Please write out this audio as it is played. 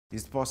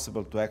Is it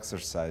possible to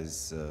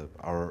exercise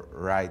our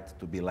right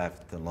to be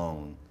left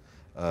alone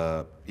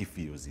if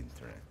we use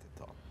internet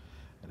at all?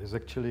 It is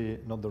actually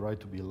not the right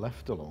to be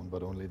left alone,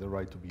 but only the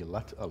right to be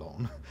let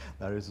alone.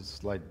 There is a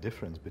slight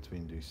difference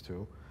between these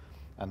two.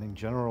 And in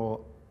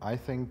general, I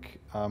think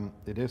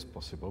it is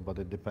possible, but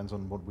it depends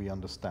on what we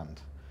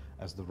understand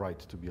as the right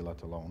to be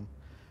let alone.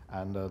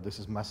 And this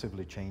is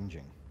massively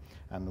changing.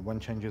 And one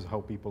change is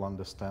how people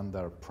understand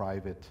their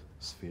private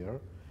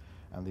sphere.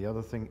 And the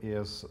other thing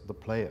is the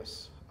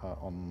players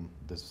on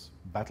this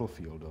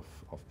battlefield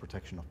of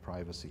protection of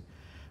privacy.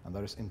 And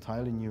there is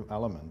entirely new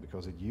element,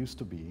 because it used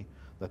to be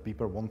that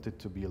people wanted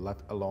to be let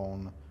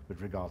alone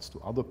with regards to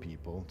other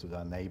people, to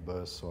their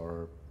neighbors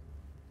or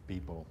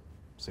people,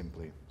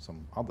 simply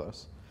some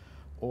others,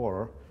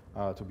 or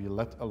to be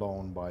let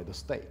alone by the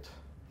state.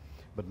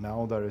 But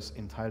now there is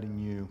entirely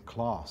new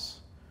class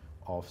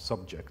of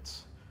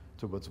subjects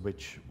towards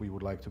which we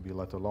would like to be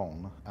let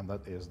alone, and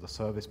that is the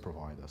service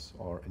providers,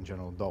 or in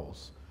general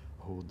those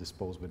who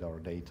dispose with our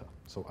data.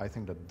 So I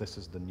think that this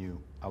is the new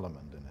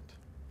element in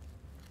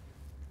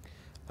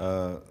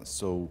it.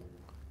 So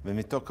when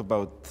we talk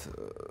about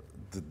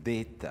the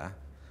data,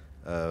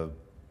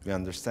 we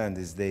understand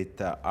these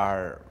data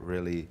are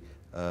really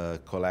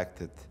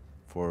collected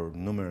for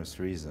numerous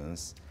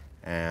reasons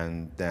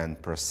and then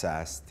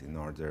processed in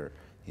order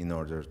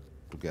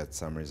to get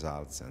some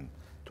results and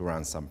to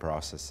run some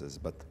processes.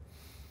 But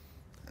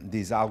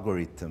these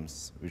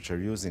algorithms which are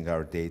using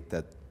our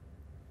data,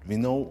 we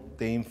know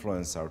they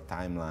influence our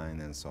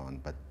timeline and so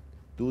on, but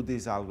do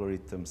these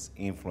algorithms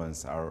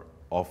influence our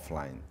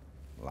offline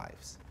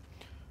lives?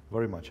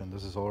 Very much, and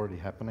this is already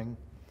happening.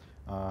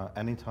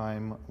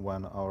 Anytime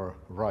when our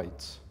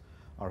rights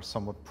are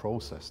somewhat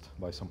processed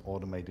by some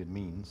automated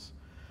means,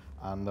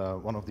 and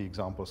one of the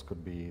examples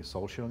could be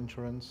social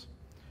insurance.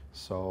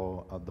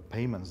 So the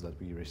payments that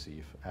we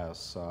receive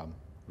as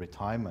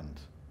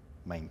retirement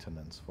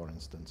maintenance, for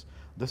instance,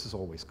 this is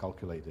always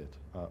calculated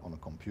on a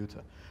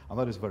computer. And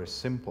that is very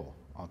simple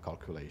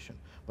calculation,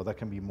 but there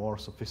can be more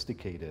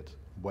sophisticated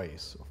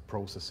ways of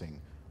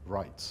processing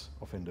rights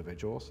of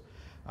individuals.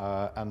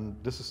 And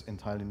this is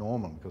entirely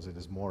normal because it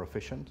is more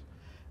efficient.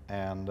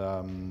 And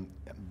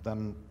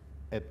then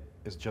it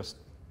is just,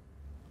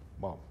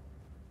 well,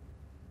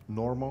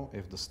 normal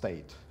if the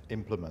state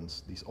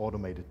implements these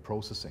automated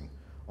processing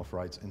of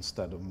rights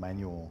instead of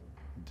manual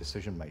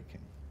decision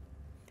making.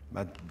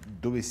 But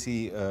do we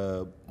see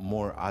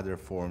more other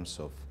forms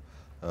of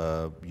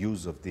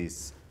use of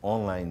this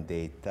online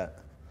data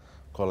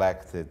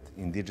collected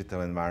in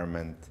digital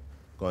environment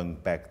going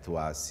back to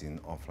us in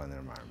offline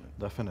environment?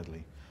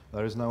 Definitely.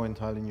 There is now an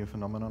entirely new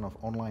phenomenon of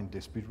online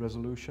dispute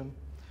resolution.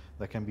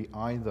 There can be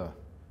either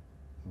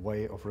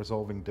way of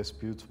resolving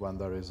disputes when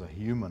there is a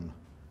human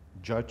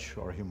judge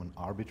or a human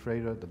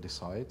arbitrator that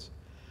decides,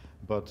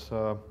 but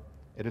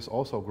it is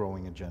also a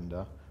growing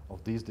agenda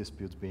of these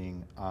disputes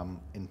being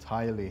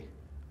entirely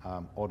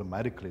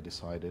automatically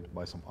decided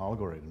by some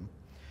algorithm.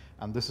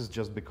 And this is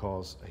just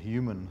because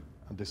human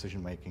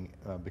decision making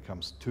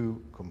becomes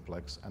too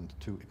complex and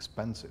too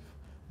expensive,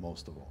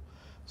 most of all.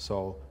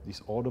 So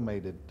these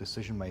automated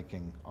decision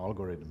making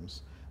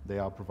algorithms, they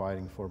are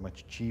providing for a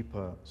much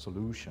cheaper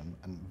solution,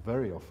 and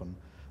very often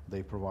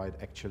they provide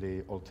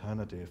actually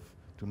alternative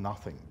to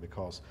nothing,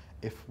 because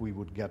if we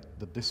would get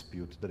the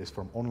dispute that is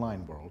from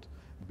online world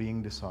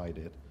being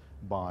decided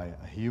by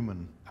a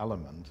human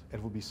element,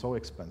 it would be so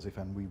expensive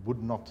and we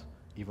would not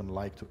even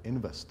like to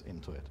invest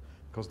into it,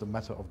 because the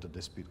matter of the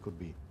dispute could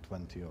be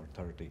 $20 or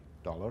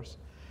 $30.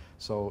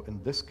 So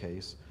in this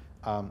case,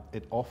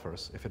 it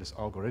offers, if it is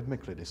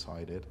algorithmically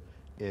decided,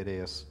 it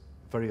is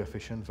very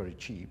efficient, very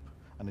cheap,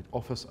 and it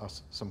offers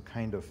us some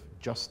kind of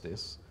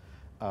justice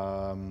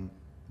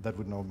that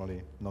would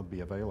normally not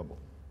be available.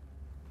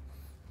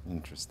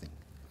 Interesting.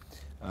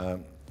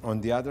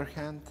 On the other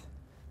hand,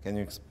 can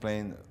you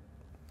explain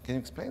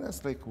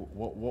us, like,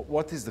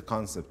 what is the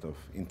concept of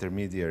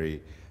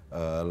intermediary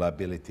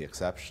liability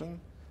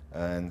exception,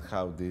 and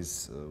how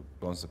this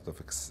concept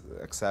of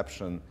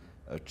exception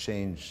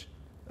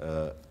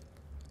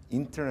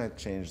internet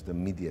changed the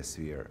media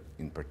sphere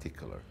in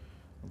particular?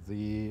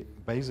 The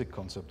basic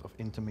concept of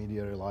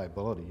intermediary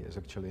liability is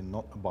actually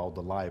not about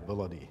the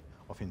liability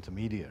of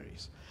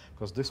intermediaries,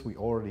 because this we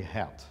already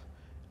had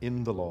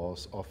in the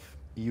laws of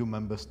EU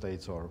member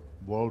states or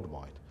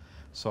worldwide.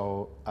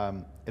 So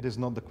it is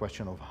not the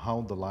question of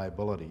how the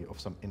liability of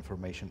some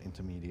information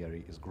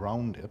intermediary is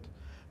grounded,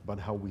 but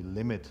how we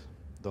limit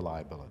the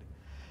liability.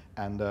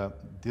 And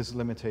this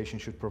limitation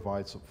should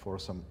provide for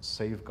some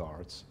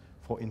safeguards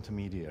for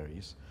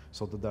intermediaries,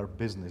 so that their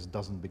business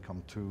doesn't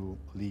become too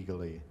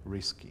legally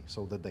risky,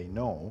 so that they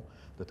know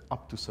that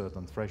up to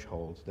certain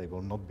thresholds they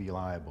will not be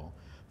liable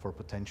for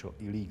potential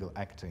illegal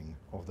acting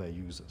of their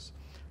users.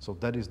 So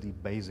that is the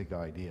basic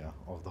idea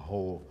of the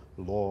whole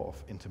law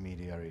of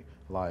intermediary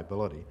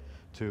liability,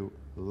 to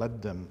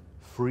let them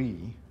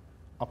free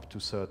up to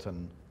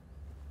certain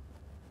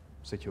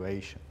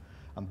situation.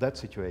 And that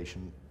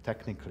situation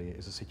technically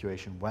is a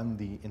situation when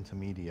the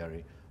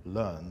intermediary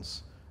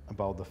learns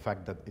about the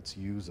fact that its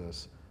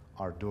users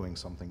are doing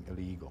something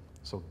illegal.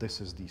 So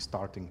this is the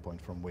starting point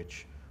from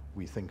which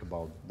we think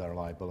about their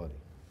liability.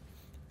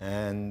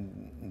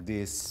 And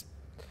this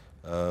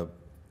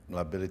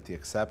liability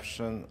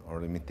exception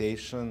or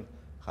limitation,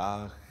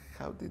 how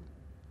did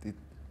it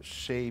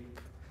shape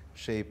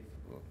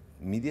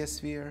media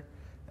sphere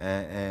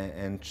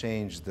and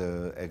change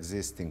the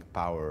existing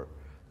power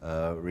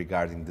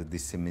regarding the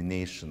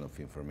dissemination of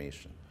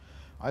information?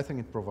 I think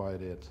it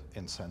provided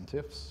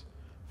incentives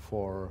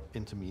for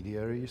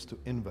intermediaries to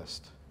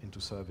invest into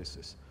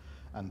services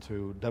and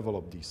to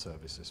develop these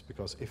services,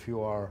 because if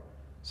you are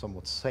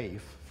somewhat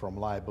safe from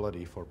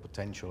liability for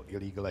potential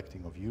illegal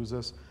acting of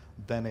users,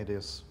 then it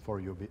is for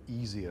you a bit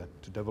easier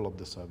to develop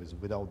the service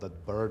without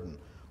that burden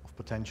of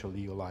potential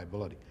legal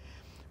liability.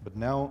 But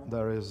now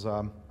there is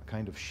a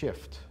kind of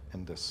shift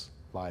in this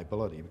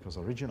liability, because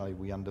originally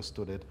we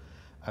understood it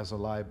as a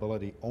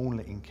liability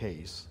only in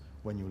case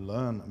when you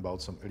learn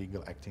about some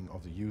illegal acting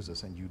of the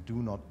users and you do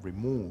not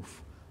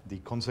remove the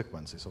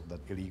consequences of that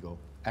illegal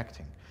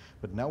acting.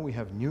 But now we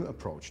have new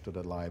approach to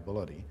the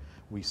liability.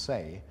 We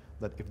say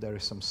that if there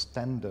is some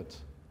standard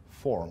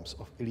forms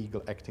of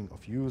illegal acting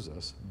of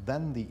users,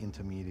 then the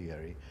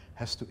intermediary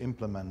has to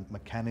implement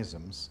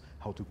mechanisms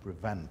how to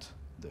prevent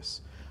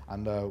this.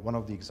 And one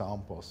of the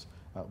examples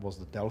was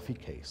the Delphi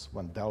case,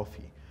 when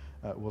Delphi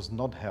was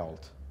not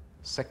held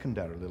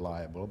secondarily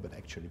liable, but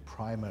actually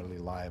primarily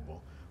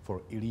liable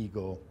for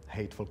illegal,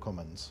 hateful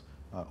comments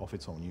of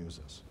its own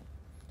users.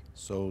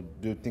 So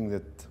do you think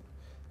that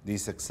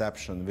this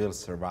exception will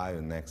survive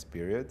in the next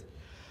period?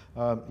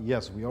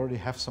 Yes, we already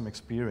have some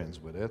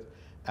experience with it,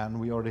 and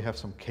we already have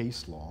some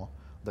case law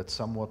that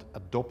somewhat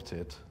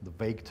adopted the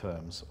vague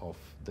terms of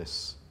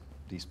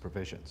these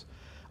provisions.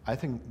 I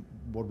think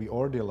what we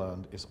already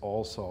learned is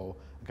also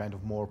kind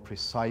of more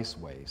precise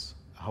ways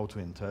how to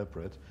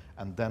interpret,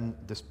 and then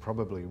this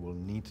probably will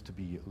need to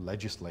be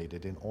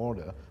legislated in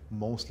order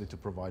mostly to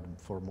provide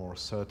for more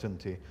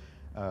certainty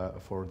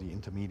for the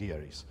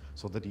intermediaries,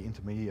 so that the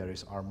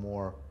intermediaries are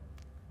more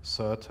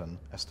certain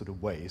as to the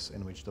ways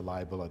in which the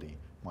liability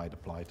might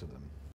apply to them.